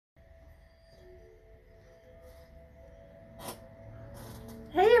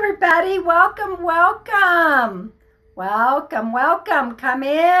everybody. Welcome, welcome. Welcome, welcome. Come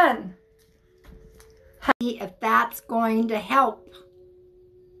in. See if that's going to help.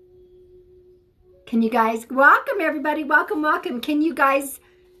 Can you guys, welcome everybody. Welcome, welcome. Can you guys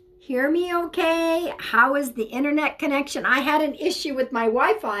hear me okay? How is the internet connection? I had an issue with my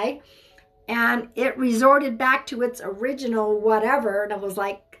Wi-Fi and it resorted back to its original whatever. And I was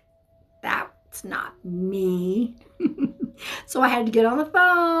like, that's not me. So I had to get on the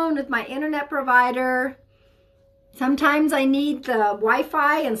phone with my internet provider. Sometimes I need the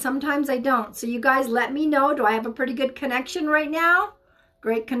Wi-Fi and sometimes I don't. So you guys let me know. Do I have a pretty good connection right now?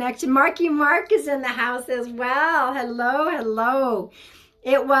 Great connection. Marky Mark is in the house as well. Hello, hello.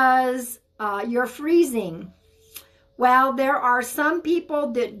 It was, you're freezing. Well, there are some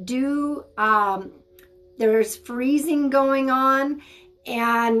people that do, there's freezing going on,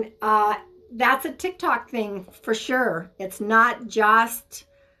 and that's a TikTok thing for sure. It's not just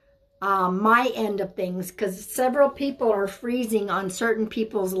my end of things, because several people are freezing on certain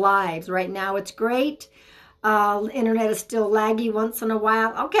people's lives. Right now it's great. Internet is still laggy once in a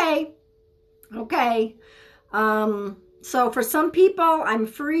while. Okay. So for some people, I'm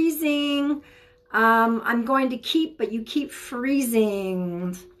freezing. I'm going to keep, but you keep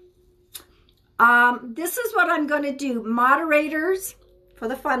freezing. This is what I'm going to do. Moderators, for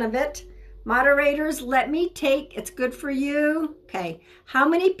the fun of it, moderators, let me take, it's good for you. Okay. How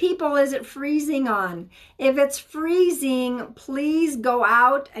many people is it freezing on? If it's freezing, please go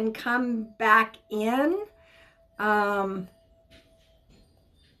out and come back in.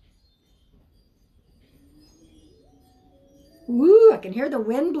 Woo, I can hear the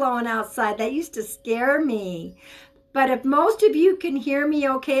wind blowing outside. That used to scare me. But if most of you can hear me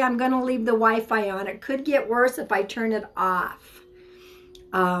okay, I'm going to leave the Wi-Fi on. It could get worse if I turn it off.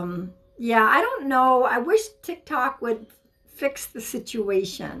 Yeah, I don't know. I wish TikTok would fix the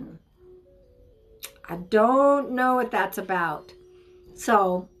situation. I don't know what that's about.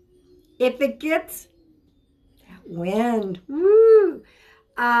 So if it gets that wind, woo,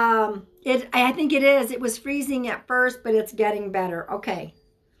 I think it is. It was freezing at first, but it's getting better. Okay.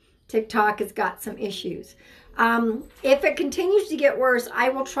 TikTok has got some issues. If it continues to get worse, I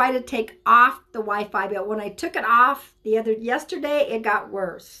will try to take off the Wi-Fi. But when I took it off yesterday, it got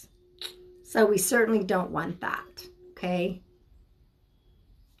worse. So we certainly don't want that. Okay.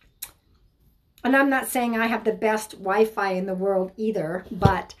 And I'm not saying I have the best Wi-Fi in the world either,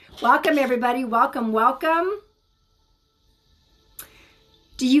 but welcome everybody. Welcome, welcome.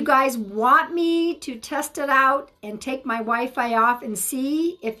 Do you guys want me to test it out and take my Wi-Fi off and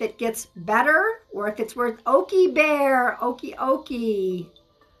see if it gets better or if it's worth Okie Bear, Okie Okie.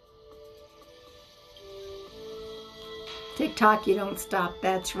 TikTok, you don't stop.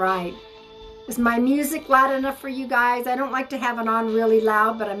 That's right. Is my music loud enough for you guys? I don't like to have it on really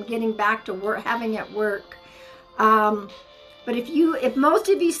loud, but I'm getting back to work, having it work. But if most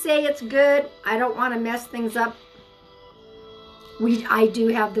of you say it's good, I don't want to mess things up. I do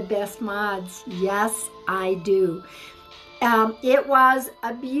have the best mods. Yes, I do. It was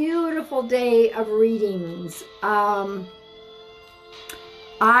a beautiful day of readings. It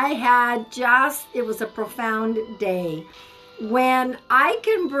was a profound day. When I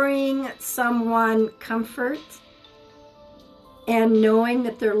can bring someone comfort and knowing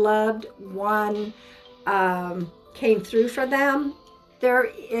that their loved one came through for them, there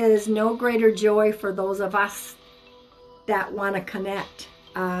is no greater joy for those of us that want to connect.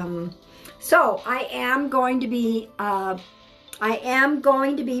 So I am going to be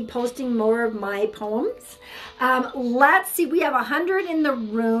posting more of my poems. Let's see, we have 100 in the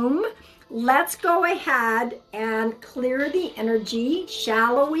room. Let's go ahead and clear the energy,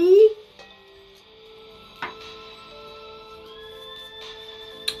 shall we?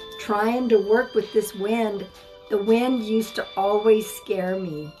 Trying to work with this wind. The wind used to always scare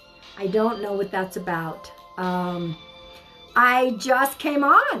me. I don't know what that's about. I just came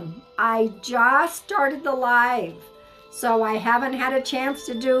on. I just started the live. So I haven't had a chance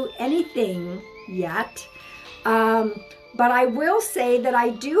to do anything yet. But I will say that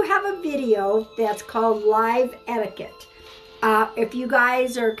I do have a video that's called Live Etiquette. If you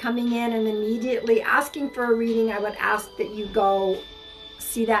guys are coming in and immediately asking for a reading, I would ask that you go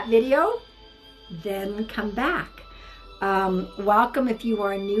see that video, then come back. Welcome if you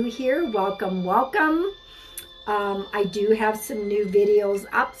are new here. Welcome, welcome. I do have some new videos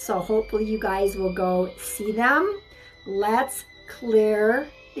up, so hopefully you guys will go see them. Let's clear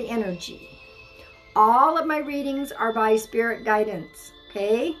the energy. All of my readings are by spirit guidance,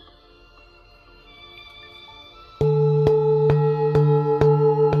 okay?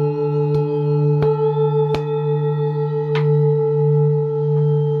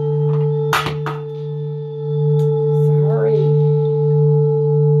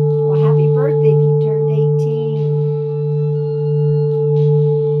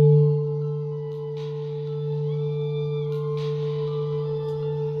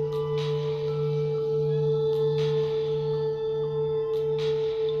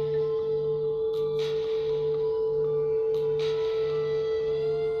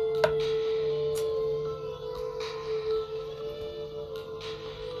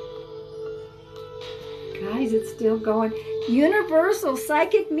 Guys, it's still going. Universal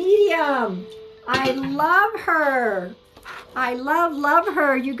Psychic Medium. I love her. I love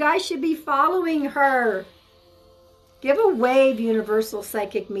her. You guys should be following her. Give a wave, Universal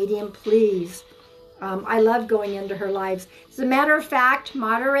Psychic Medium, please. I love going into her lives. As a matter of fact,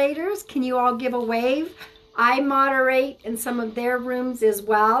 moderators, can you all give a wave? I moderate in some of their rooms as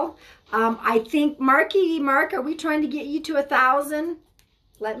well. I think, Mark, are we trying to get you to 1,000?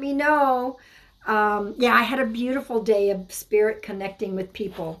 Let me know. Yeah, I had a beautiful day of spirit connecting with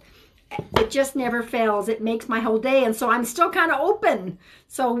people. It just never fails. It makes my whole day. And so I'm still kind of open.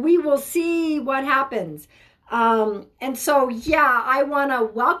 So we will see what happens. And so, yeah, I want to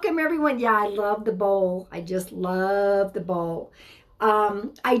welcome everyone. Yeah, I love the bowl. I just love the bowl.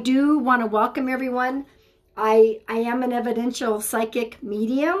 I do want to welcome everyone. I am an evidential psychic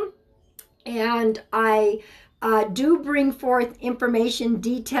medium, and I do bring forth information,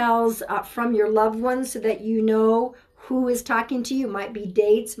 details from your loved ones so that you know who is talking to you. Might be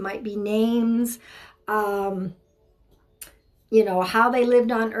dates, might be names, you know, how they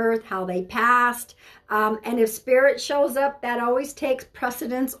lived on earth, how they passed. And if spirit shows up, that always takes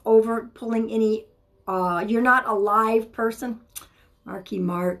precedence over pulling any, you're not a live person. Marky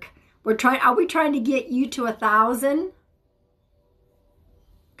Mark. Are we trying to get you to 1,000?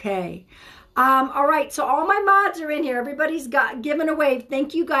 Okay. All right, so all my mods are in here. Everybody's given a wave.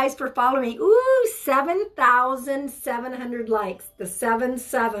 Thank you guys for following me. Ooh, 7,700 likes. The 7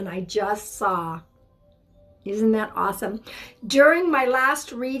 I just saw. Isn't that awesome? During my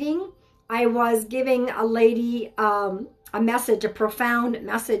last reading, I was giving a lady a message, a profound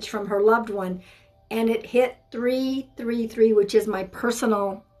message from her loved one, and it hit 333, which is my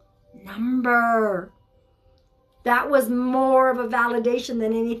personal number. That was more of a validation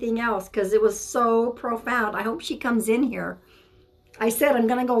than anything else because it was so profound. I hope she comes in here. I said I'm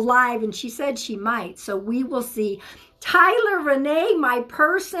going to go live, and she said she might, so we will see. Tyler Renee, my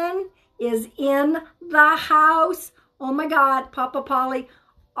person, is in the house. Oh my God, Papa Polly.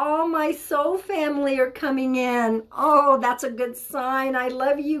 All my soul family are coming in. Oh, that's a good sign. I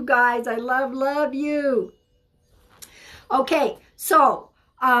love you guys. I love you. Okay, so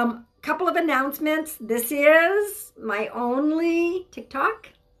couple of announcements. This is my only TikTok.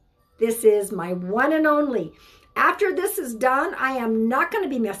 This is my one and only. After this is done, I am not going to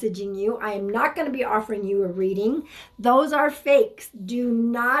be messaging you. I am not going to be offering you a reading. Those are fakes. Do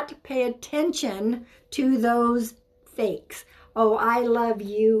not pay attention to those fakes. Oh, I love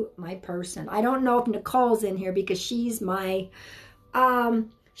you, my person. I don't know if Nicole's in here because she's my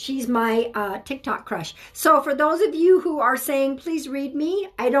TikTok crush. So for those of you who are saying, please read me,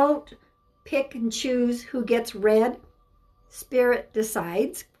 I don't pick and choose who gets read. Spirit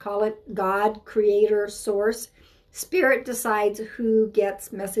decides. Call it God, creator, source. Spirit decides who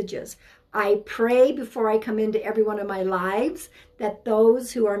gets messages. I pray before I come into every one of my lives that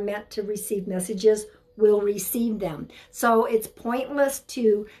those who are meant to receive messages will receive them. So it's pointless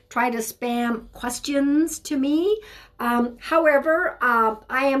to try to spam questions to me. However,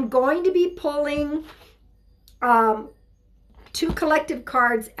 I am going to be pulling 2 collective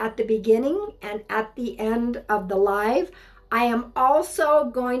cards at the beginning and at the end of the live. I am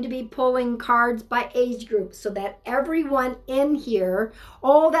also going to be pulling cards by age group so that everyone in here,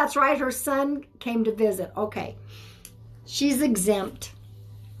 oh, that's right, her son came to visit. Okay, she's exempt.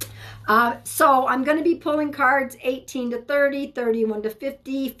 So I'm going to be pulling cards 18 to 30, 31 to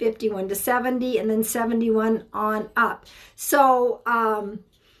 50, 51 to 70, and then 71 on up. So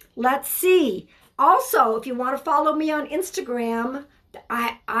let's see. Also, if you want to follow me on Instagram,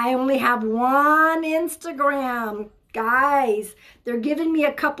 I only have one Instagram. Guys, they're giving me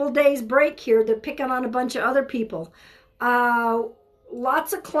a couple days break here. They're picking on a bunch of other people.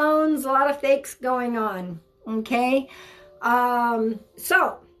 Lots of clones, a lot of fakes going on. Okay.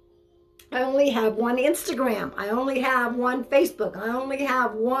 So I only have one Instagram. I only have one Facebook. I only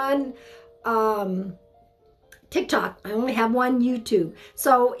have one TikTok. I only have one YouTube.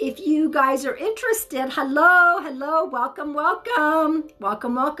 So if you guys are interested, hello, welcome,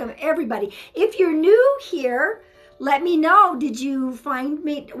 everybody. If you're new here, let me know. Did you find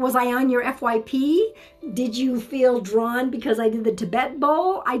me? Was I on your FYP? Did you feel drawn because I did the Tibet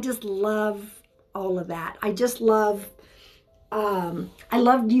Bowl? I just love all of that. I just love I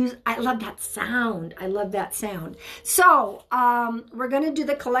love that sound. I love that sound. So we're going to do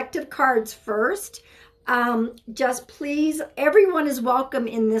the collective cards first. Just please, everyone is welcome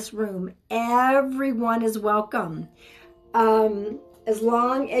in this room. Everyone is welcome. As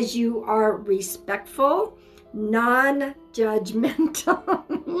long as you are respectful,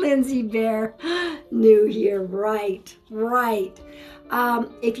 non-judgmental. Lindsay Bear, new here, right.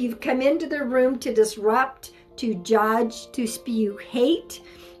 If you've come into the room to disrupt, to judge, to spew hate,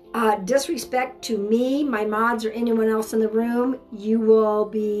 disrespect to me, my mods, or anyone else in the room, you will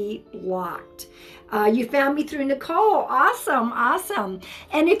be blocked. You found me through Nicole. Awesome.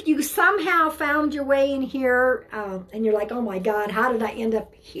 And if you somehow found your way in here and you're like, oh my God, how did I end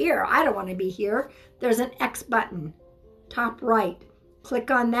up here? I don't want to be here. There's an X button, top right.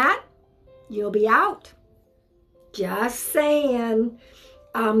 Click on that. You'll be out. Just saying.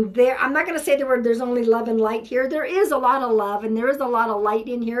 I'm not going to say the word there's only love and light here. There is a lot of love and there is a lot of light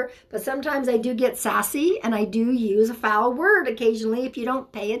in here, but sometimes I do get sassy and I do use a foul word occasionally if you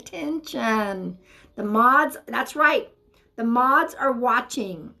don't pay attention. The mods, that's right. The mods are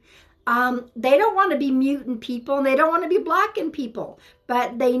watching. They don't want to be muting people and they don't want to be blocking people,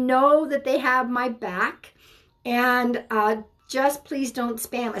 but they know that they have my back. And just please don't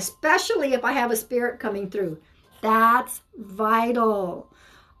spam, especially if I have a spirit coming through. That's vital.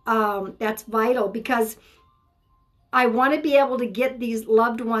 That's vital because I want to be able to get these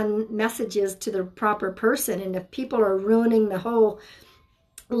loved one messages to the proper person. And if people are ruining the whole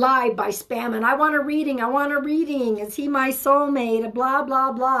live by spamming, I want a reading, is he my soulmate, blah,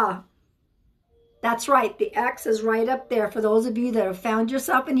 blah, blah. That's right. The X is right up there for those of you that have found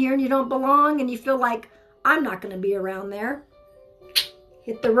yourself in here and you don't belong and you feel like, I'm not going to be around there.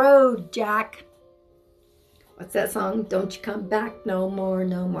 Hit the road, Jack. What's that song? Don't you come back no more,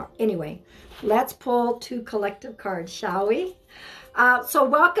 no more. Anyway, let's pull 2 collective cards, shall we? So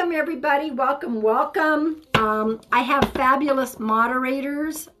welcome, everybody. Welcome. I have fabulous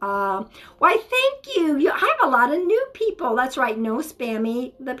moderators. Why, thank you. I have a lot of new people. That's right. No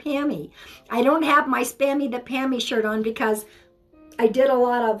Spammy the Pammy. I don't have my Spammy the Pammy shirt on because I did a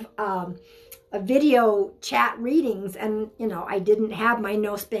lot of video chat readings and, you know, I didn't have my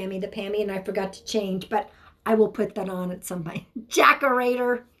No Spammy the Pammy and I forgot to change, but I will put that on at some point.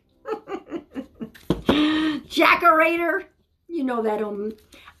 Jackerator. Jackerator. You know that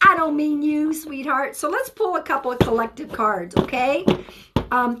I don't mean you, sweetheart. So let's pull a couple of collective cards, okay?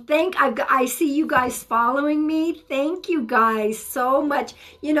 I see you guys following me. Thank you guys so much.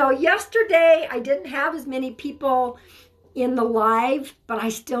 You know, yesterday I didn't have as many people in the live, but I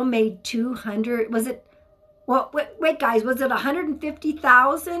still made 200. Was it, well, wait guys, was it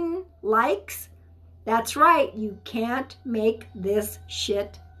 150,000 likes? That's right. You can't make this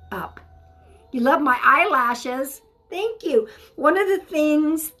shit up. You love my eyelashes. Thank you. One of the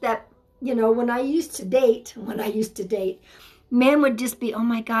things that, you know, when I used to date, men would just be, oh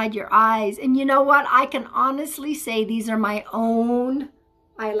my God, your eyes. And you know what? I can honestly say these are my own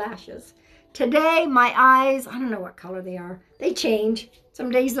eyelashes. Today, my eyes, I don't know what color they are. They change.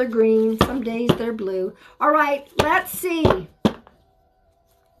 Some days they're green, some days they're blue. All right, let's see.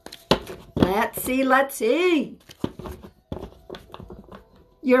 Let's see.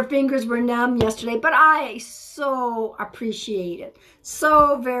 Your fingers were numb yesterday, but I so appreciate it.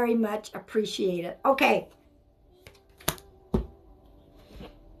 So very much appreciate it. Okay.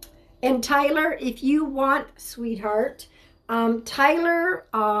 And Tyler, if you want, sweetheart, Tyler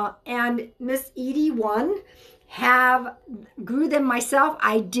and Miss Edie grew them myself.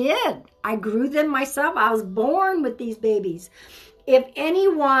 I did. I grew them myself. I was born with these babies. If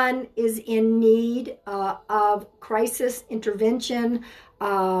anyone is in need of crisis intervention,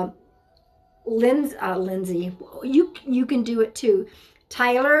 Lindsay, you can do it too.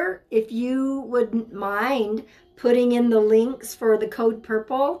 Tyler, if you wouldn't mind putting in the links for the Code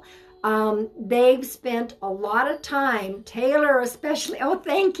Purple, they've spent a lot of time, Taylor especially, oh,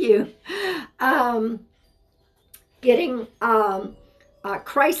 thank you, getting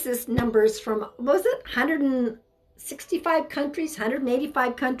crisis numbers from, was it 165 countries,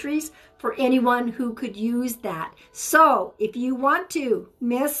 185 countries for anyone who could use that. So if you want to,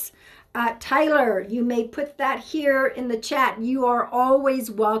 Miss Tyler, you may put that here in the chat. You are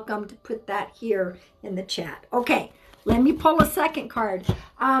always welcome to put that here in the chat. Okay, let me pull a second card.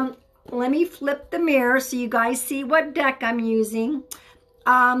 Let me flip the mirror so you guys see what deck I'm using.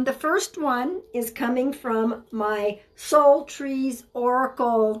 The first one is coming from my Soul Trees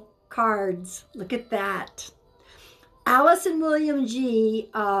Oracle cards. Look at that. Allison William Yee,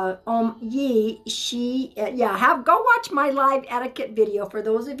 go watch my live etiquette video for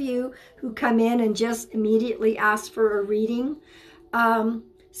those of you who come in and just immediately ask for a reading.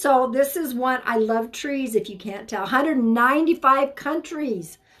 So this is one, I love trees if you can't tell, 195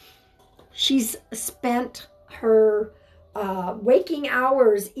 countries. She's spent her waking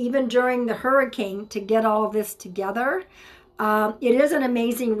hours, even during the hurricane, to get all this together. It is an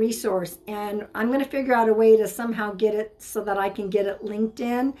amazing resource, and I'm going to figure out a way to somehow get it so that I can get it linked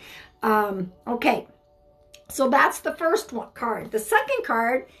in. Okay, so that's the first one card. The second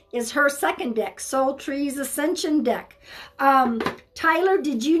card is her second deck, Soul Trees Ascension deck. Tyler,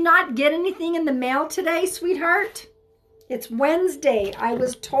 did you not get anything in the mail today, sweetheart? It's Wednesday. I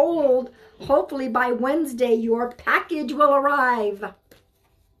was told, hopefully by Wednesday, your package will arrive.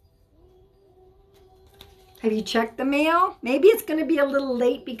 Have you checked the mail? Maybe it's going to be a little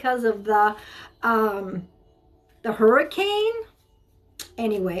late because of the hurricane.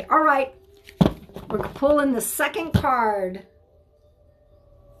 Anyway, all right. We're pulling the second card.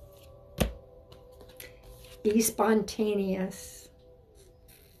 Be spontaneous.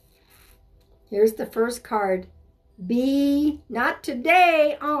 Here's the first card. Be, not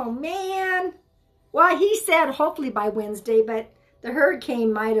today. Oh, man. Well, he said hopefully by Wednesday, but the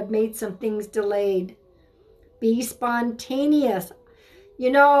hurricane might have made some things delayed. Be spontaneous.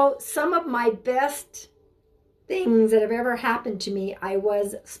 You know, some of my best things that have ever happened to me, I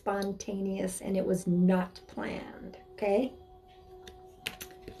was spontaneous and it was not planned, okay?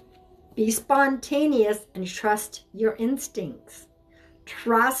 Be spontaneous and trust your instincts.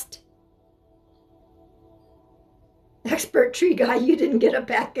 Trust. Expert tree guy, you didn't get a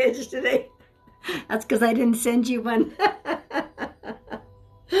package today. That's because I didn't send you one.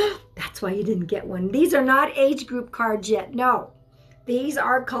 That's why you didn't get one. These are not age group cards yet. No. These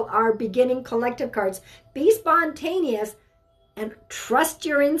are beginning collective cards. Be spontaneous and trust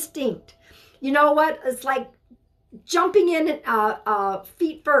your instinct. You know what? It's like jumping in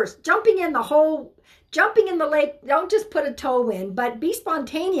feet first. Jumping in the lake. Don't just put a toe in, but be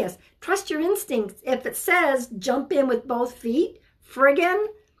spontaneous. Trust your instincts. If it says jump in with both feet, friggin'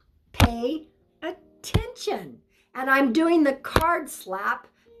 pay attention. And I'm doing the card slap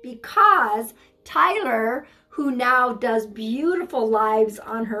because Tyler, who now does beautiful lives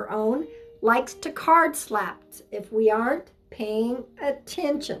on her own, likes to card slap if we aren't paying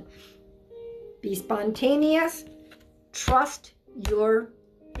attention. Be spontaneous. Trust your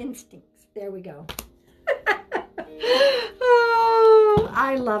instincts. There we go. Oh,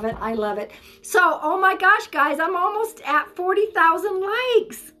 I love it. I love it. So, oh my gosh, guys, I'm almost at 40,000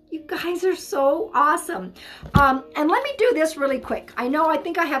 likes. You guys are so awesome. And let me do this really quick. I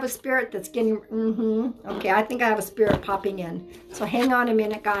think I have a spirit that's getting, okay, I think I have a spirit popping in. So hang on a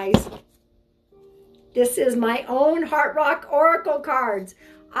minute, guys. This is my own Heart Rock Oracle cards.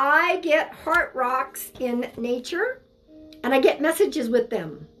 I get Heart Rocks in nature, and I get messages with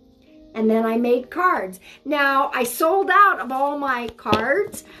them. And then I made cards. Now, I sold out of all my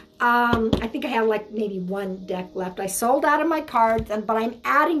cards. I think I have like maybe one deck left. I sold out of my cards, but I'm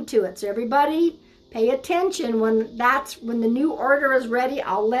adding to it. So everybody pay attention. When the new order is ready,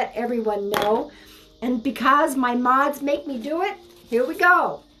 I'll let everyone know. And because my mods make me do it, here we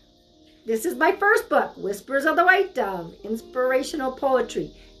go. This is my first book, Whispers of the White Dove, Inspirational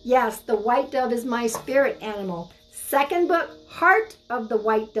Poetry. Yes, the white dove is my spirit animal. Second book, Heart of the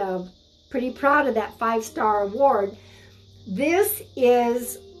White Dove. Pretty proud of that 5-star award. This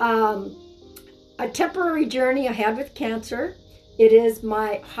is a temporary journey I had with cancer. It is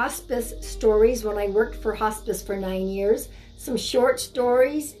my hospice stories when I worked for hospice for 9 years, some short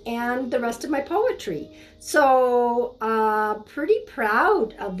stories, and the rest of my poetry. So pretty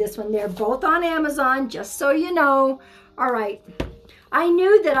proud of this one. They're both on Amazon, just so you know. All right. I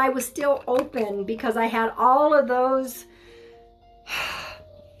knew that I was still open because I had all of those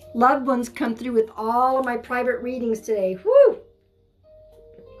loved ones come through with all of my private readings today. Whew!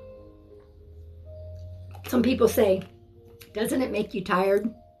 Some people say, doesn't it make you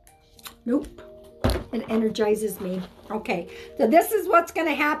tired? Nope. It energizes me. Okay, so this is what's going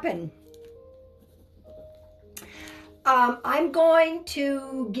to happen. I'm going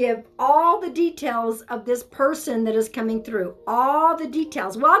to give all the details of this person that is coming through. All the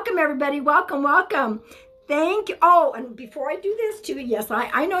details. Welcome, everybody. Welcome, welcome. Thank you. Oh, and before I do this too, yes,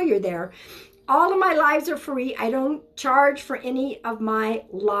 I know you're there. All of my lives are free. I don't charge for any of my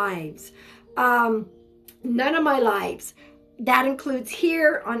lives. None of my lives. That includes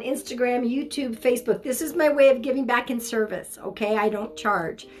here on Instagram, YouTube, Facebook. This is my way of giving back in service, okay? I don't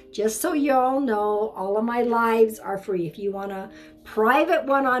charge. Just so you all know, all of my lives are free. If you want a private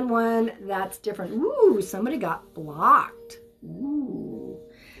one-on-one, that's different. Ooh, somebody got blocked. Ooh.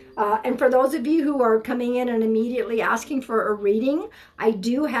 And for those of you who are coming in and immediately asking for a reading, I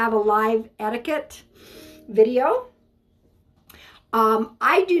do have a live etiquette video.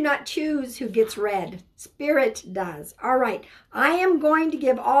 I do not choose who gets read. Spirit does. All right. I am going to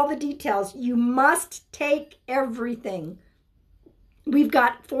give all the details. You must take everything. We've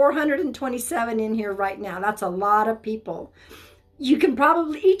got 427 in here right now. That's a lot of people. You can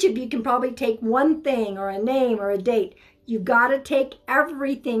probably, each of you can probably take one thing or a name or a date. You've got to take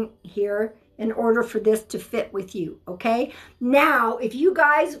everything here in order for this to fit with you, okay? Now, if you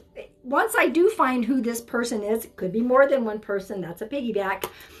guys, once I do find who this person is, it could be more than one person, that's a piggyback.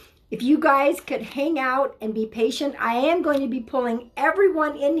 If you guys could hang out and be patient, I am going to be pulling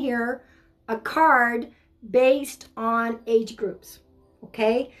everyone in here a card based on age groups,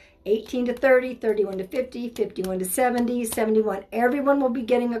 okay? 18 to 30, 31 to 50, 51 to 70, 71. Everyone will be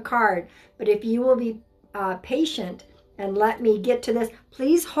getting a card. But if you will be patient and let me get to this,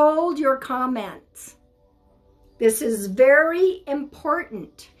 please hold your comments. This is very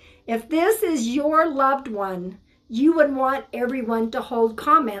important. If this is your loved one, you would want everyone to hold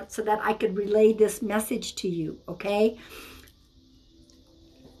comments so that I could relay this message to you, okay?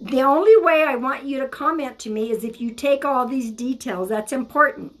 The only way I want you to comment to me is if you take all these details. That's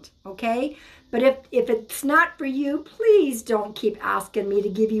important, okay? But if it's not for you, please don't keep asking me to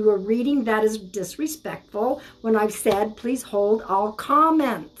give you a reading. That is disrespectful when I've said, please hold all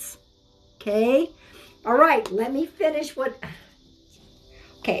comments, okay? All right, let me finish what...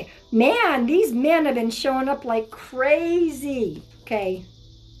 Okay, man, these men have been showing up like crazy, okay?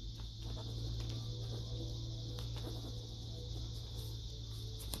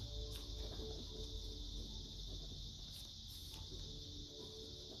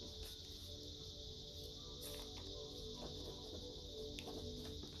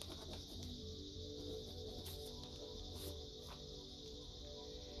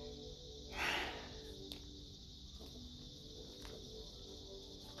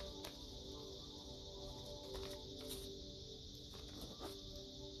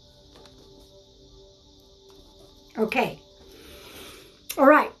 Okay, all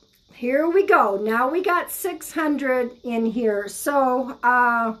right, here we go. Now we got 600 in here. So,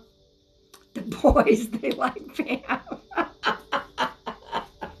 the boys, they like Pam.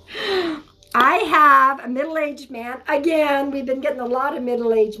 I have a middle-aged man. Again, we've been getting a lot of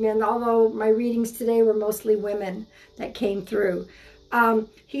middle-aged men, although my readings today were mostly women that came through.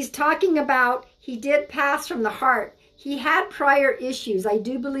 He's talking about, he did pass from the heart. He had prior issues. I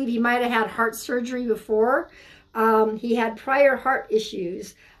do believe he might have had heart surgery before. He had prior heart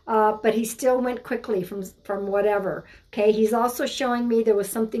issues, but he still went quickly from whatever. Okay, he's also showing me there was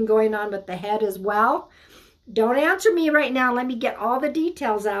something going on with the head as well. Don't answer me right now. Let me get all the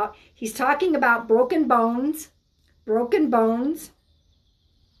details out. He's talking about broken bones. Broken bones.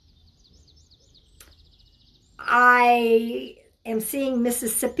 I am seeing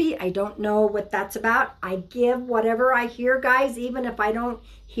Mississippi. I don't know what that's about. I give whatever I hear, guys, even if I don't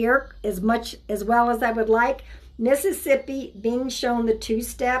hear as well as I would like. Mississippi being shown the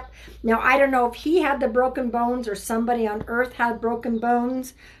two-step. Now, I don't know if he had the broken bones or somebody on earth had broken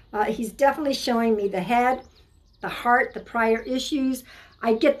bones. He's definitely showing me the head, the heart, the prior issues.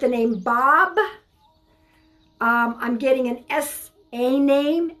 I get the name Bob. I'm getting an S.A.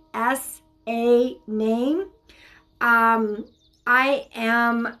 name. S.A. name. I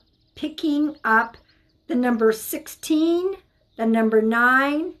am picking up the number 16, the number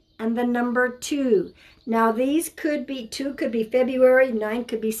 9, and the number 2. Now these could be, 2 could be February, 9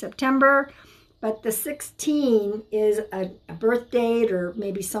 could be September, but the 16 is a birth date, or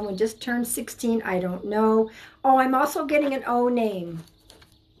maybe someone just turned 16, I don't know. Oh, I'm also getting an O name.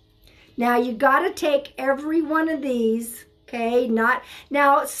 Now you got to take every one of these, okay?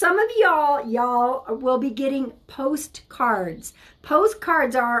 Now some of y'all will be getting postcards.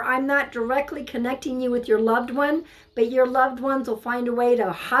 Postcards are, I'm not directly connecting you with your loved one, but your loved ones will find a way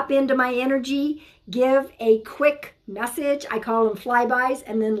to hop into my energy, give a quick message, I call them flybys,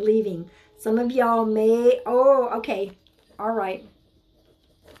 and then leaving. Some of y'all may, oh, okay, all right.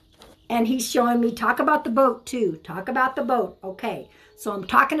 And he's showing me, talk about the boat too. Talk about the boat, okay. So I'm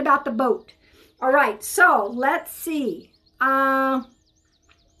talking about the boat. All right, so let's see.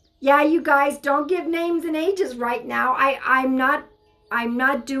 Yeah, you guys, don't give names and ages right now. I'm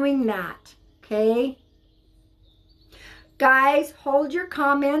not doing that, okay? Guys, hold your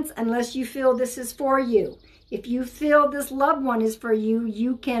comments unless you feel this is for you. If you feel this loved one is for you,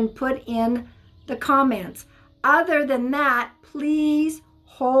 you can put in the comments. Other than that, please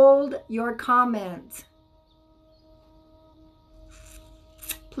hold your comments.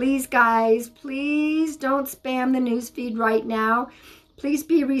 Please, guys, please don't spam the newsfeed right now. Please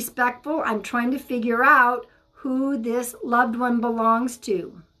be respectful. I'm trying to figure out who this loved one belongs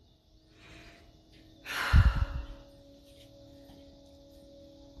to.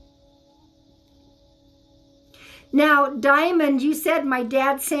 Now, Diamond, you said my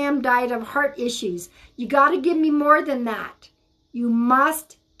dad Sam died of heart issues. You got to give me more than that. You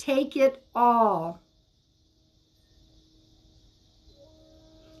must take it all.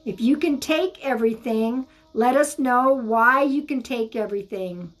 If you can take everything, let us know why you can take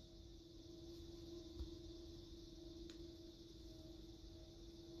everything.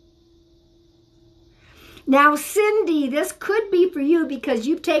 Now, Cindy, this could be for you because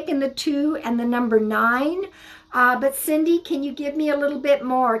you've taken the 2 and the number 9. But Cindy, can you give me a little bit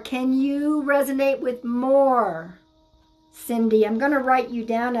more? Can you resonate with more? Cindy, I'm going to write you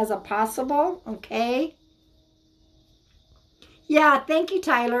down as a possible, okay? Yeah, thank you,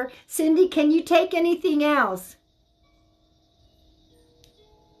 Tyler. Cindy, can you take anything else?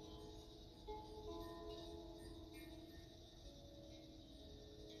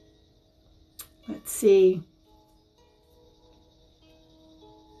 Let's see.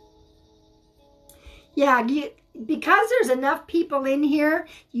 Yeah, because there's enough people in here,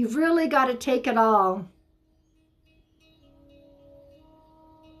 you've really got to take it all.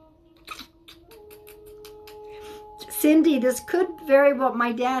 Cindy, this could very well,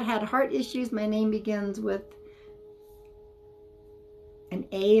 my dad had heart issues. My name begins with an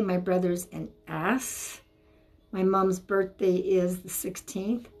A, my brother's an S. My mom's birthday is the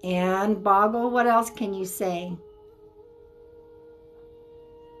 16th. And Boggle, what else can you say?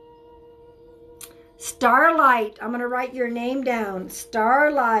 Starlight, I'm going to write your name down.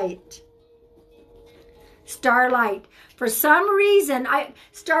 Starlight. Starlight. For some reason,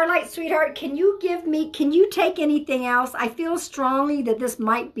 Starlight, sweetheart, can you take anything else? I feel strongly that this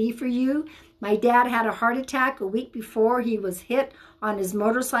might be for you. My dad had a heart attack a week before he was hit on his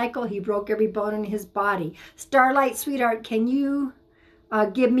motorcycle. He broke every bone in his body. Starlight, sweetheart, can you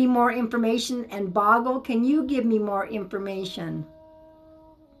give me more information? And Boggle, can you give me more information?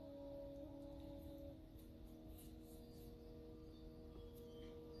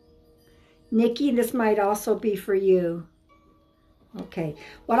 Nikki, this might also be for you. Okay.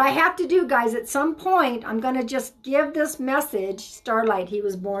 What I have to do, guys, at some point, I'm going to just give this message. Starlight, he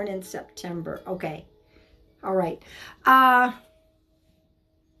was born in September. Okay. All right.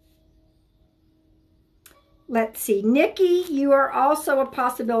 Let's see. Nikki, you are also a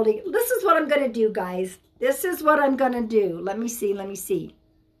possibility. This is what I'm going to do, guys. This is what I'm going to do. Let me see. Let me see.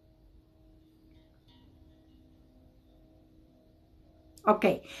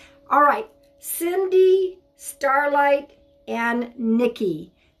 Okay. All right. Cindy, Starlight, and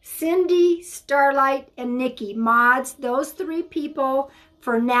Nikki. Cindy, Starlight, and Nikki. Mods, those 3 people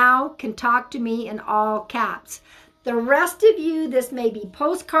for now can talk to me in all caps. The rest of you, this may be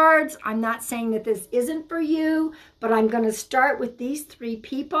postcards. I'm not saying that this isn't for you, but I'm going to start with these 3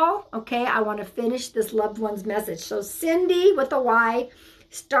 people. Okay, I want to finish this loved one's message. So Cindy with a Y,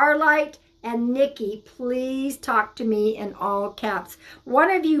 Starlight, and Nikki, please talk to me in all caps.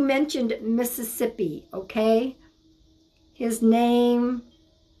 One of you mentioned Mississippi, okay? His middle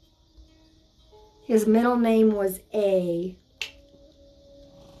name was A.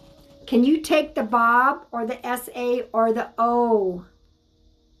 Can you take the Bob or the S-A or the O?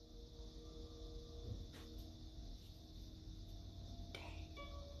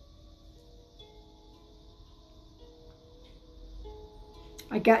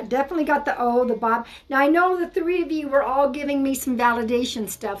 I definitely got the O, the Bob. Now, I know the 3 of you were all giving me some validation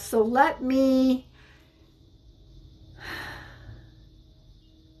stuff, so let me...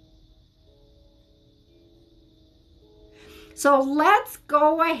 So let's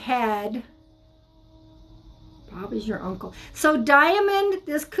go ahead. Bob is your uncle. So Diamond,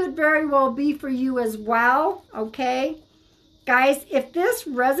 this could very well be for you as well, okay? Guys, if this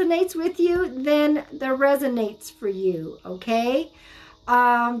resonates with you, then the resonates for you, okay?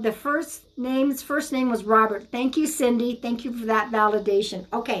 The first name was Robert. Thank you, Cindy. Thank you for that validation.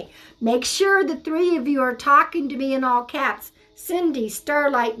 Okay, make sure the 3 of you are talking to me in all caps. Cindy,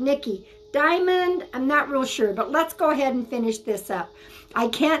 Starlight, Nikki, Diamond, I'm not real sure, but let's go ahead and finish this up. I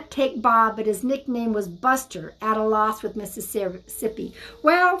can't take Bob, but his nickname was Buster, at a loss with Mississippi.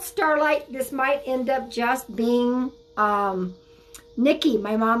 Well, Starlight, this might end up just being Nikki.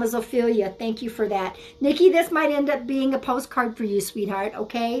 My mom is Ophelia. Thank you for that. Nikki, this might end up being a postcard for you, sweetheart,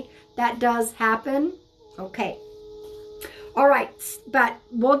 okay? That does happen. Okay. All right, but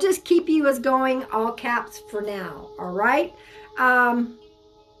we'll just keep you as going all caps for now, all right?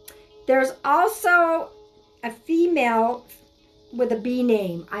 There's also a female with a B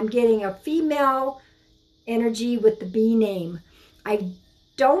name. I'm getting a female energy with the B name. Let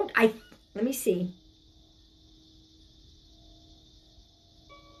me see.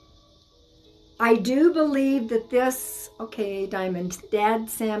 I do believe that this, okay, Diamond, Dad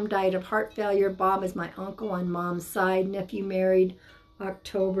Sam died of heart failure. Bob is my uncle on mom's side. Nephew married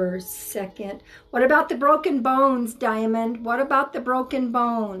October 2nd. What about the broken bones, Diamond? What about the broken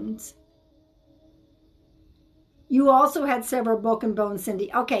bones? You also had several broken bones,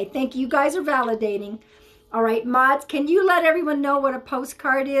 Cindy. Okay, thank you. You guys are validating. All right, mods, can you let everyone know what a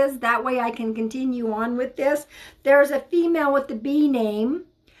postcard is? That way I can continue on with this. There's a female with the B name.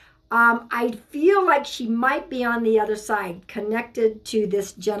 I feel like she might be on the other side, connected to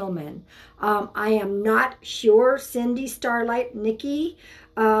this gentleman. I am not sure. Cindy, Starlight, Nikki.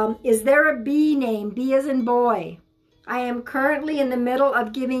 Is there a B name? B as in boy. I am currently in the middle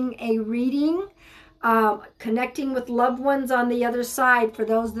of giving a reading, connecting with loved ones on the other side for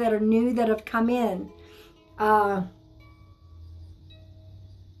those that are new that have come in.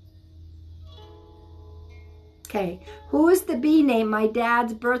 Okay, who is the B name? My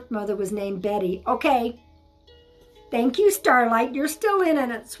dad's birth mother was named Betty. Okay, thank you, Starlight. You're still in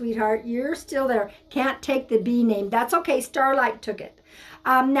it, sweetheart. You're still there. Can't take the B name. That's okay. Starlight took it.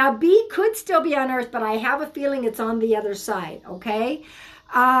 Now, B could still be on Earth, but I have a feeling it's on the other side, okay?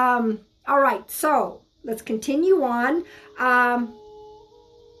 All right, so let's continue on.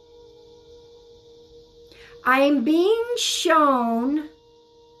 I'm being shown...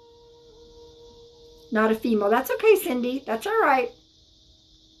 Not a female. That's okay, Cindy. That's all right.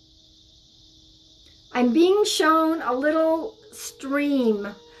 I'm being shown a little stream,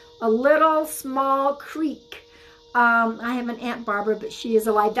 a little small creek. I have an Aunt Barbara, but she is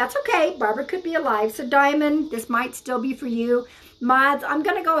alive. That's okay. Barbara could be alive. So Diamond, this might still be for you. Mods, I'm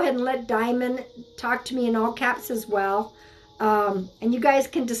going to go ahead and let Diamond talk to me in all caps as well. And you guys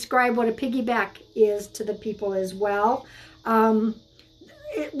can describe what a piggyback is to the people as well.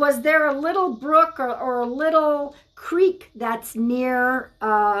 Was there a little brook or a little creek that's near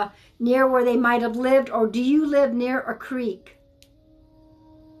where they might have lived, or do you live near a creek?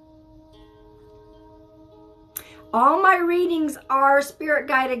 All my readings are spirit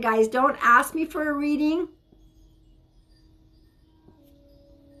guided, guys. Don't ask me for a reading.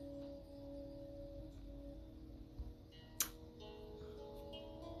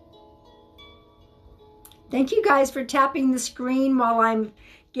 Thank you guys for tapping the screen while I'm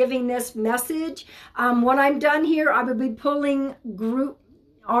giving this message. When I'm done here, I will be pulling group.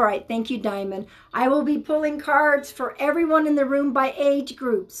 All right, thank you, Diamond. I will be pulling cards for everyone in the room by age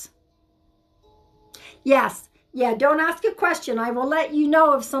groups. Yes, yeah, don't ask a question. I will let you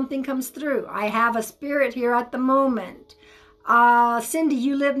know if something comes through. I have a spirit here at the moment. Cindy,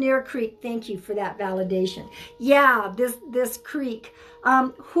 you live near a creek. Thank you for that validation. Yeah, this creek.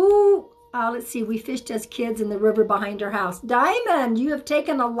 Let's see, we fished as kids in the river behind our house. Diamond, you have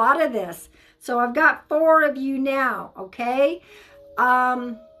taken a lot of this. So I've got 4 of you now, okay?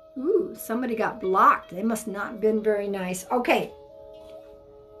 Ooh, somebody got blocked. They must not have been very nice. Okay.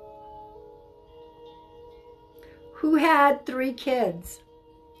 Who had 3 kids?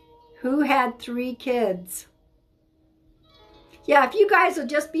 Who had 3 kids? Yeah, if you guys will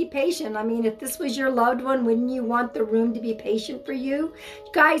just be patient. I mean, if this was your loved one, wouldn't you want the room to be patient for you?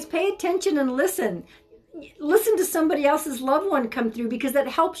 Guys, pay attention and listen. Listen to somebody else's loved one come through, because that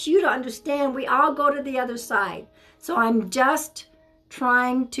helps you to understand we all go to the other side. So I'm just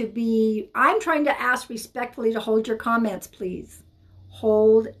trying to ask respectfully to hold your comments, please.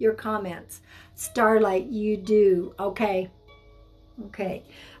 Hold your comments. Starlight, you do. Okay. Okay.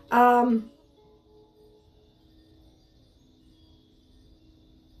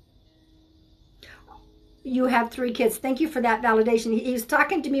 You have 3 kids. Thank you for that validation. He was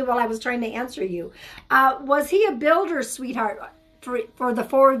talking to me while I was trying to answer you. Was he a builder, sweetheart, for the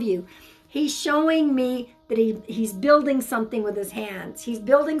 4 of you? He's showing me that he's building something with his hands. He's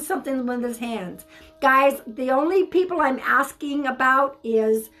building something with his hands. Guys, the only people I'm asking about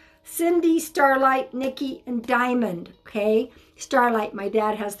is Cindy, Starlight, Nikki, and Diamond, okay? Starlight, my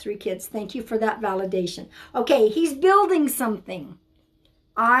dad has 3 kids. Thank you for that validation. Okay, he's building something.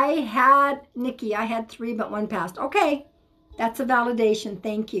 Nikki, I had 3, but 1 passed. Okay, that's a validation.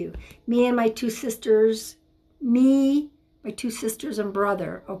 Thank you. Me and my 2 sisters. My 2 sisters and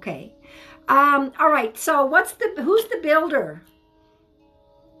brother. Okay. All right, so who's the builder?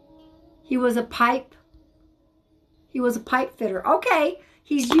 He was a pipe fitter. Okay,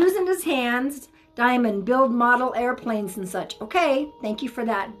 he's using his hands. Diamond, build model airplanes and such. Okay, thank you for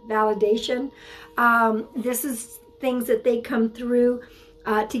that validation. This is things that they come through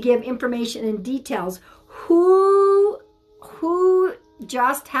to give information and details. Who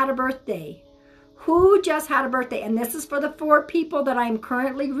just had a birthday? Who just had a birthday? And this is for the 4 people that I'm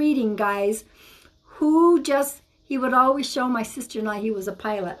currently reading, guys. He would always show my sister and I he was a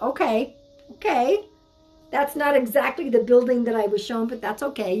pilot. Okay, okay. That's not exactly the building that I was shown, but that's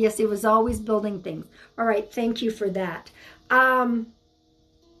okay. Yes, he was always building things. All right, thank you for that.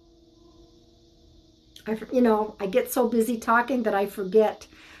 I get so busy talking that I forget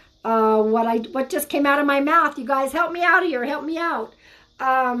what just came out of my mouth. You guys, help me out here. Help me out.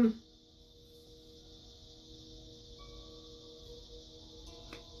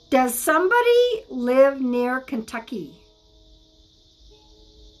 Does somebody live near Kentucky?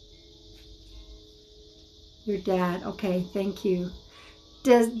 Your dad. Okay, thank you.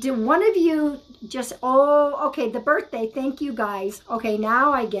 Do one of you just, oh, okay, the birthday. Thank you, guys. Okay,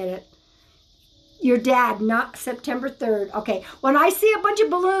 now I get it. Your dad, not September 3rd. Okay, when I see a bunch of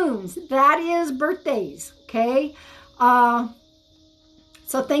balloons, that is birthdays, okay?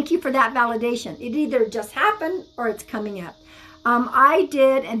 So thank you for that validation. It either just happened or it's coming up. I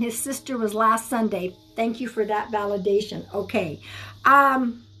did, and his sister was last Sunday. Thank you for that validation. Okay.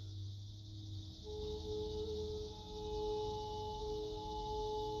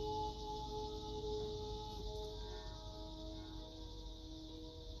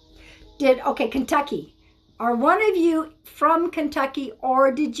 Okay, Kentucky. Are one of you from Kentucky,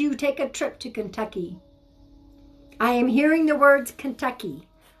 or did you take a trip to Kentucky? I am hearing the words Kentucky.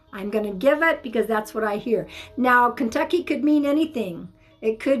 I'm going to give it because that's what I hear. Now, Kentucky could mean anything.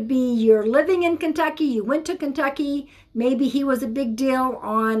 It could be you're living in Kentucky, you went to Kentucky, maybe he was a big deal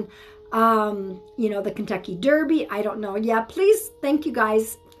on, the Kentucky Derby. I don't know. Yeah, please, thank you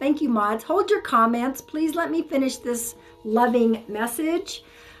guys. Thank you, mods. Hold your comments. Please let me finish this loving message.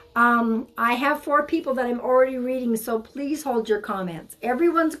 I have 4 people that I'm already reading, so please hold your comments.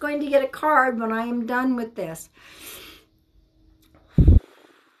 Everyone's going to get a card when I am done with this.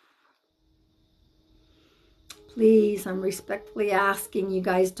 Please, I'm respectfully asking you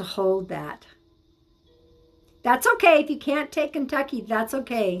guys to hold that. That's okay. If you can't take Kentucky, that's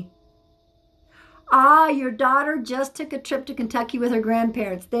okay. Your daughter just took a trip to Kentucky with her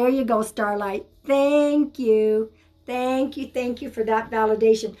grandparents. There you go, Starlight. Thank you. Thank you for that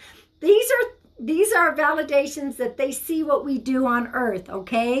validation. These are validations that they see what we do on Earth,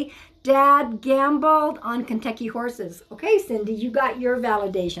 okay? Dad gambled on Kentucky horses. Okay, Cindy, you got your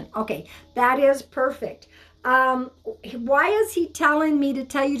validation. Okay, that is perfect. Why is he telling me to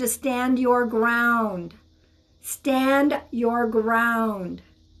tell you to stand your ground? Stand your ground.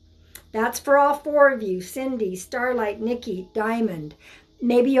 That's for all 4 of you. Cindy, Starlight, Nikki, Diamond.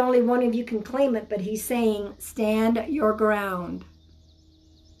 Maybe only one of you can claim it, but he's saying stand your ground.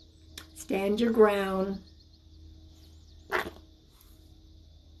 Stand your ground.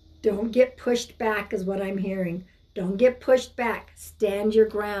 Don't get pushed back is what I'm hearing. Don't get pushed back. Stand your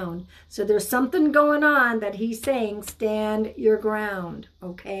ground. So there's something going on that he's saying stand your ground,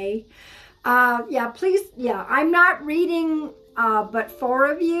 okay? Yeah, please, yeah, I'm not reading but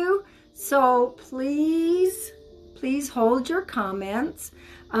 4 of you, so please hold your comments.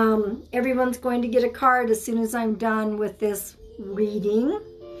 Everyone's going to get a card as soon as I'm done with this reading.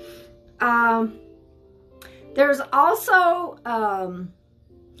 There's also,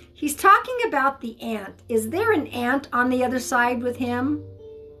 he's talking about the ant. Is there an ant on the other side with him?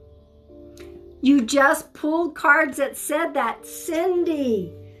 You just pulled cards that said that,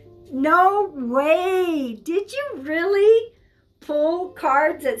 Cindy. No way. Did you really pull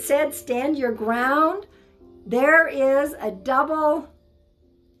cards that said stand your ground? There is a double.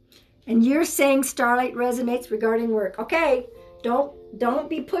 And you're saying Starlight resonates regarding work. Okay, don't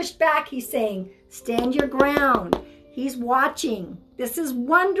be pushed back. He's saying stand your ground. He's watching. This is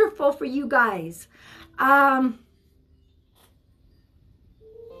wonderful for you guys. Okay,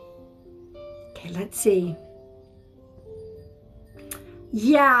 let's see.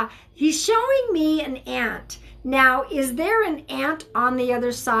 Yeah, he's showing me an ant. Now, is there an ant on the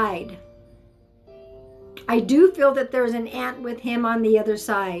other side? I do feel that there's an ant with him on the other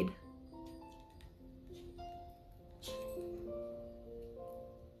side.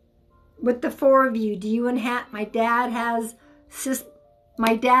 With the 4 of you, do you and my dad has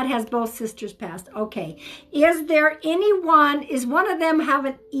both sisters passed. Okay. Is there anyone, is one of them have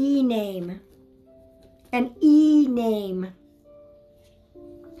an E name? An E name.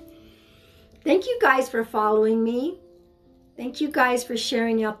 Thank you guys for following me. Thank you guys for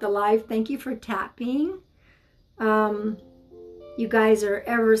sharing out the live. Thank you for tapping. You guys are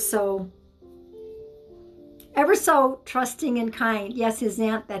ever so trusting and kind. Yes, his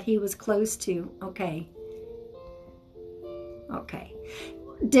aunt that he was close to. Okay. Okay.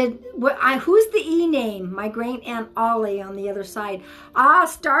 Who's the E name? My great aunt Ollie on the other side.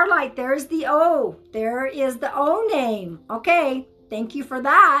 Starlight, there's the O. There is the O name. Okay. Thank you for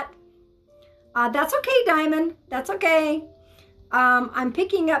that. That's okay, Diamond. That's okay. I'm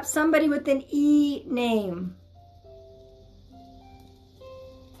picking up somebody with an E name.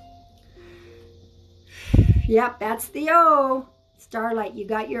 Yep, that's the O. Starlight, you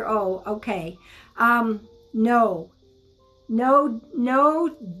got your O. Okay. No. No,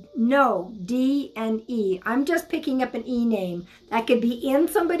 D and E. I'm just picking up an E name. That could be in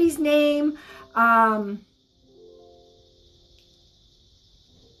somebody's name.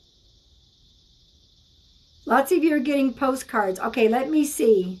 Lots of you are getting postcards. Okay, let me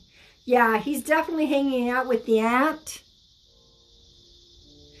see. Yeah, he's definitely hanging out with the aunt.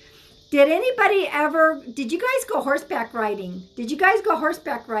 Did anybody ever, did you guys go horseback riding? Did you guys go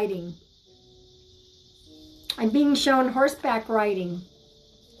horseback riding? I'm being shown horseback riding.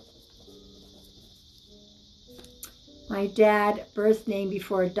 My dad's birth name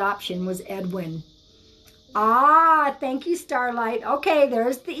before adoption was Edwin. Ah, thank you, Starlight. Okay,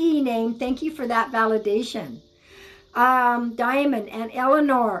 there's the E name. Thank you for that validation. Diamond and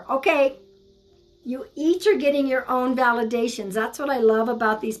Eleanor. Okay, you each are getting your own validations. That's what I love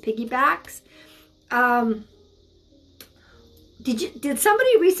about these piggybacks. Did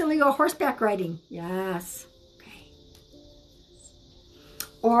somebody recently go horseback riding? Yes. Okay.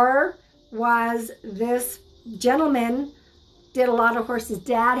 Or was this gentleman did a lot of horses?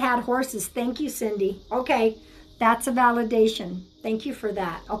 Dad had horses. Thank you, Cindy. Okay, that's a validation. Thank you for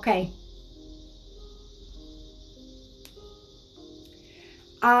that. Okay.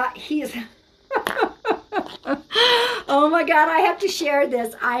 He's oh my God, I have to share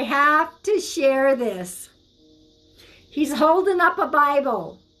this. I have to share this. He's holding up a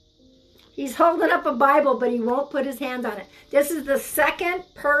Bible. He's holding up a Bible, but he won't put his hands on it. This is the second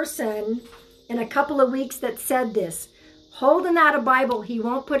person in a couple of weeks that said this. Holding out a Bible, he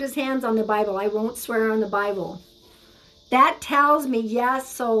won't put his hands on the Bible. I won't swear on the Bible. That tells me, yes,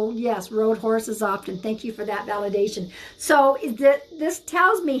 so yes, rode horses often. Thank you for that validation. So this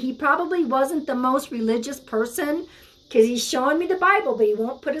tells me he probably wasn't the most religious person because he's showing me the Bible, but he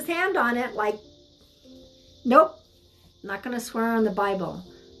won't put his hand on it like, nope, not going to swear on the Bible.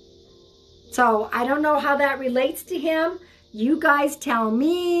 So I don't know how that relates to him. You guys tell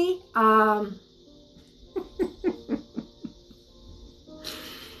me.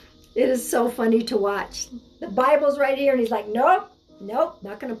 It is so funny to watch. The Bible's right here, and he's like, nope, nope,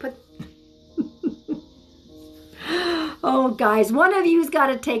 not going to put... Oh, guys, one of you's got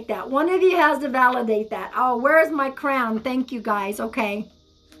to take that. One of you has to validate that. Oh, where's my crown? Thank you, guys. Okay.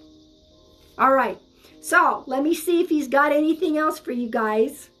 All right. So, let me see if he's got anything else for you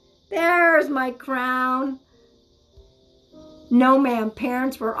guys. There's my crown. No, ma'am.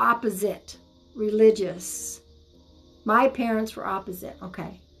 Parents were opposite. Religious. My parents were opposite.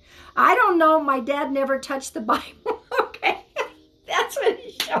 Okay. I don't know. My dad never touched the Bible. Okay. That's what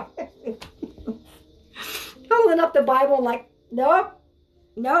he's showing me. Holding up the Bible like, nope,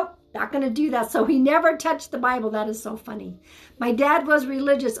 nope, not going to do that. So he never touched the Bible. That is so funny. My dad was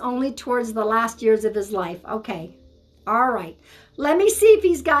religious only towards the last years of his life. Okay. All right. Let me see if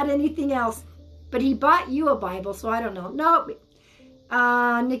he's got anything else. But he bought you a Bible, so I don't know. Nope.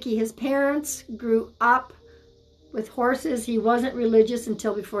 Nikki, his parents grew up with horses. He wasn't religious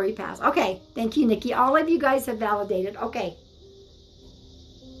until before he passed. Okay, thank you, Nikki. All of you guys have validated. Okay.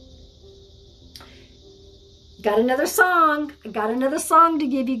 Got another song. I got another song to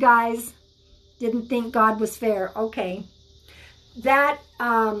give you guys. Didn't think God was fair. Okay. That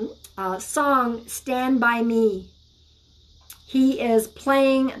song, Stand By Me. He is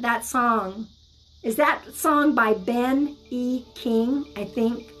playing that song. Is that song by Ben E. King, I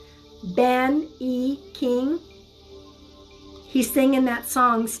think? Ben E. King. He's singing that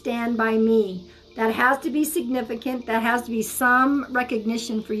song, Stand By Me. That has to be significant. That has to be some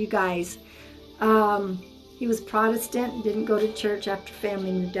recognition for you guys. He was Protestant, didn't go to church after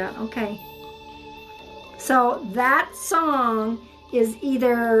family moved out. Okay. So that song is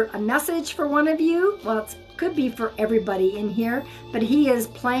either a message for one of you. Well, it could be for everybody in here. But he is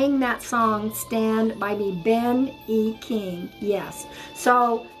playing that song, Stand By Me, Ben E. King. Yes.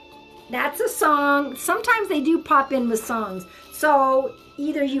 So that's a song. Sometimes they do pop in with songs. So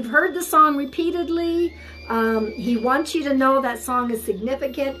either you've heard the song repeatedly, he wants you to know that song is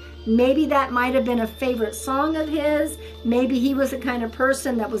significant. Maybe that might have been a favorite song of his. Maybe he was the kind of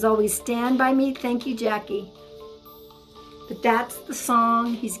person that was always Stand By Me. Thank you, Jackie. But that's the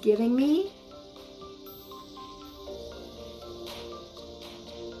song he's giving me.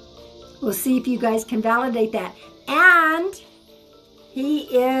 We'll see if you guys can validate that. And he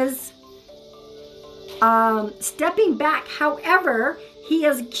is stepping back. However, he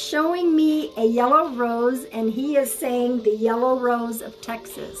is showing me a yellow rose, and he is saying the yellow rose of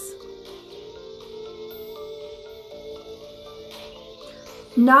Texas.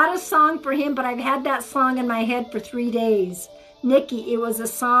 Not a song for him, but I've had that song in my head for 3 days. Nikki, it was a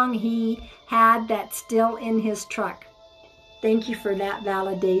song he had that's still in his truck. Thank you for that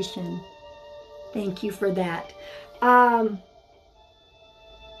validation. Thank you for that.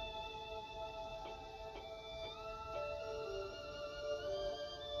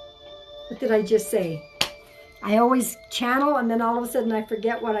 What did I just say? I always channel and then all of a sudden I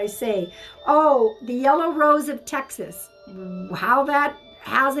forget what I say. Oh, the yellow rose of Texas. How that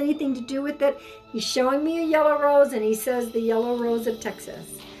has anything to do with it? He's showing me a yellow rose and he says the yellow rose of Texas.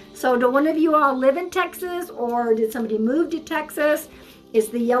 So do one of you all live in Texas, or did somebody move to Texas? Is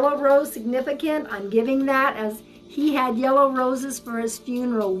the yellow rose significant? I'm giving that as he had yellow roses for his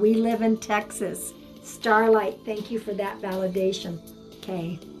funeral. We live in Texas. Starlight, thank you for that validation.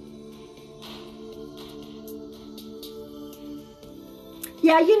 Okay.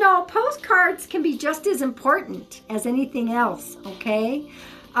 Yeah, you know, postcards can be just as important as anything else, okay?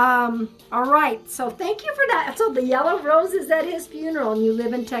 All right, so thank you for that. So the yellow rose is at his funeral and you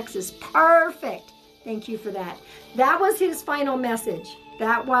live in Texas. Perfect. Thank you for that. That was his final message.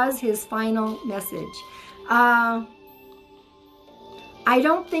 That was his final message. I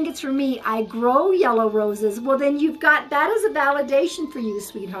don't think it's for me. I grow yellow roses. Well, then you've got, that is a validation for you,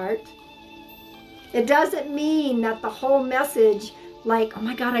 sweetheart. It doesn't mean that the whole message, like, oh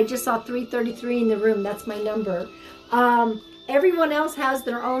my God, I just saw 333 in the room. That's my number. Everyone else has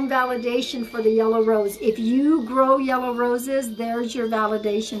their own validation for the yellow rose. If you grow yellow roses, there's your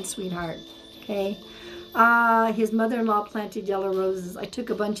validation, sweetheart. Okay. His mother-in-law planted yellow roses. I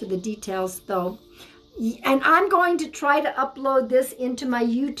took a bunch of the details though. And I'm going to try to upload this into my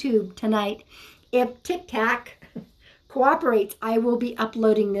YouTube tonight. If TikTok cooperates, I will be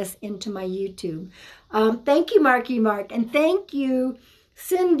uploading this into my YouTube. Thank you, Marky Mark. And thank you,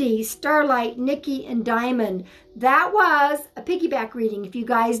 Cindy, Starlight, Nikki, and Diamond. That was a piggyback reading. If you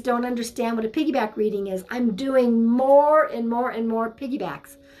guys don't understand what a piggyback reading is, I'm doing more and more and more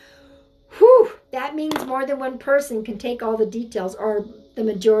piggybacks. Whew, that means more than one person can take all the details, or the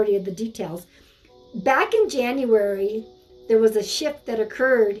majority of the details. Back in January, there was a shift that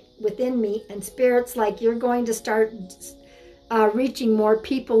occurred within me, and Spirit's like, you're going to start reaching more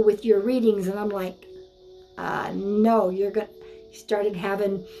people with your readings. And I'm like, no, you're going to. Started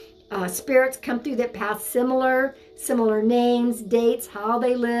having spirits come through that path, similar names, dates, how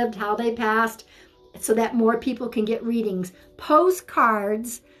they lived, how they passed, so that more people can get readings.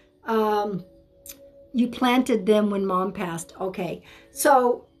 Postcards, you planted them when Mom passed. Okay,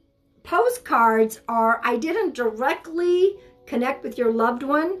 so postcards are, I didn't directly connect with your loved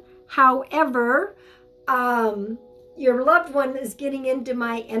one. However, your loved one is getting into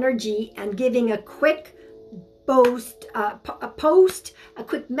my energy and giving a quick post, a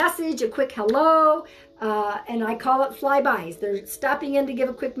quick message, a quick hello, and I call it flybys. They're stopping in to give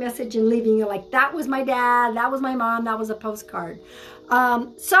a quick message and leaving. You're like, that was my dad, that was my mom, that was a postcard.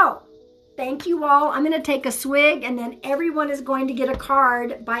 So thank you all. I'm going to take a swig and then everyone is going to get a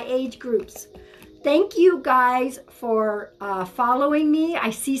card by age groups. Thank you guys for following me.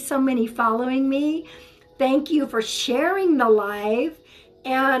 I see so many following me. Thank you for sharing the live.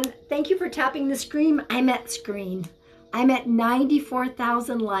 And thank you for tapping the screen. I'm at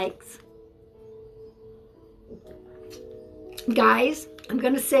 94,000 likes. Guys, I'm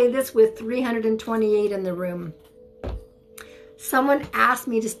going to say this with 328 in the room. Someone asked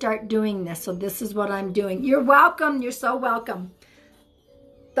me to start doing this, so this is what I'm doing. You're welcome. You're so welcome.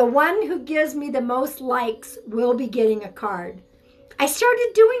 The one who gives me the most likes will be getting a card. I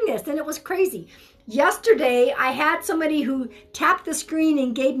started doing this and it was crazy. Yesterday, I had somebody who tapped the screen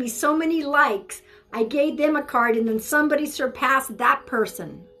and gave me so many likes. I gave them a card and then somebody surpassed that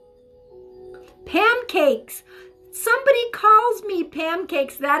person. Pancakes. Somebody calls me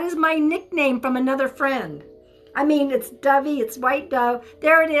Pancakes. That is my nickname from another friend. I mean, it's Dovey. It's White Dove.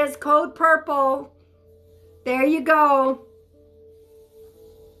 There it is. Code purple. There you go.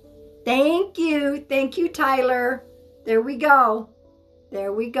 Thank you. Thank you, Tyler. There we go.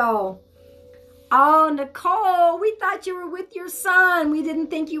 There we go. Oh, Nicole, we thought you were with your son. We didn't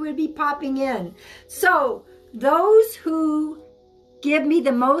think you would be popping in. So those who give me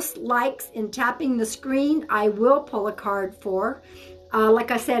the most likes in tapping the screen, I will pull a card for.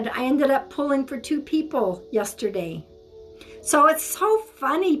 Like I said, I ended up pulling for 2 people yesterday. So it's so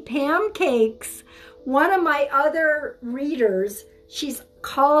funny, Pancakes. One of my other readers, she's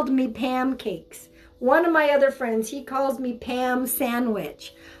called me Pancakes. One of my other friends, he calls me Pam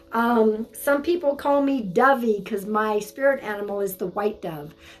Sandwich. Some people call me Dovey because my spirit animal is the white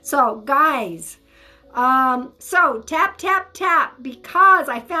dove. So guys, so tap, tap, tap, because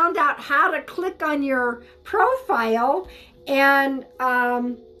I found out how to click on your profile and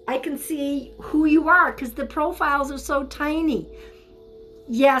I can see who you are because the profiles are so tiny.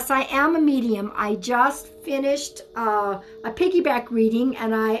 Yes, I am a medium. I just finished a piggyback reading,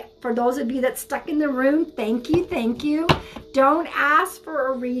 and for those of you that stuck in the room, thank you, thank you. Don't ask for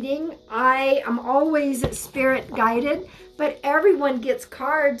a reading. I am always spirit guided, but everyone gets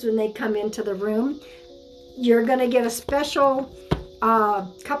cards when they come into the room. You're going to get a special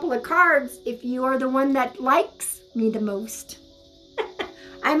couple of cards if you are the one that likes me the most.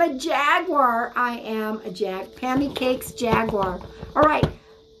 I'm a Jaguar. I am a Pammy Cakes Jaguar. All right.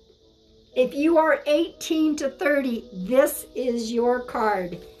 If you are 18 to 30, this is your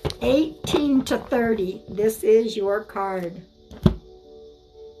card. 18 to 30, this is your card.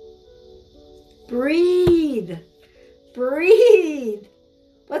 Breathe. Breathe.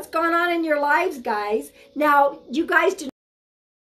 What's going on in your lives, guys? Now, you guys do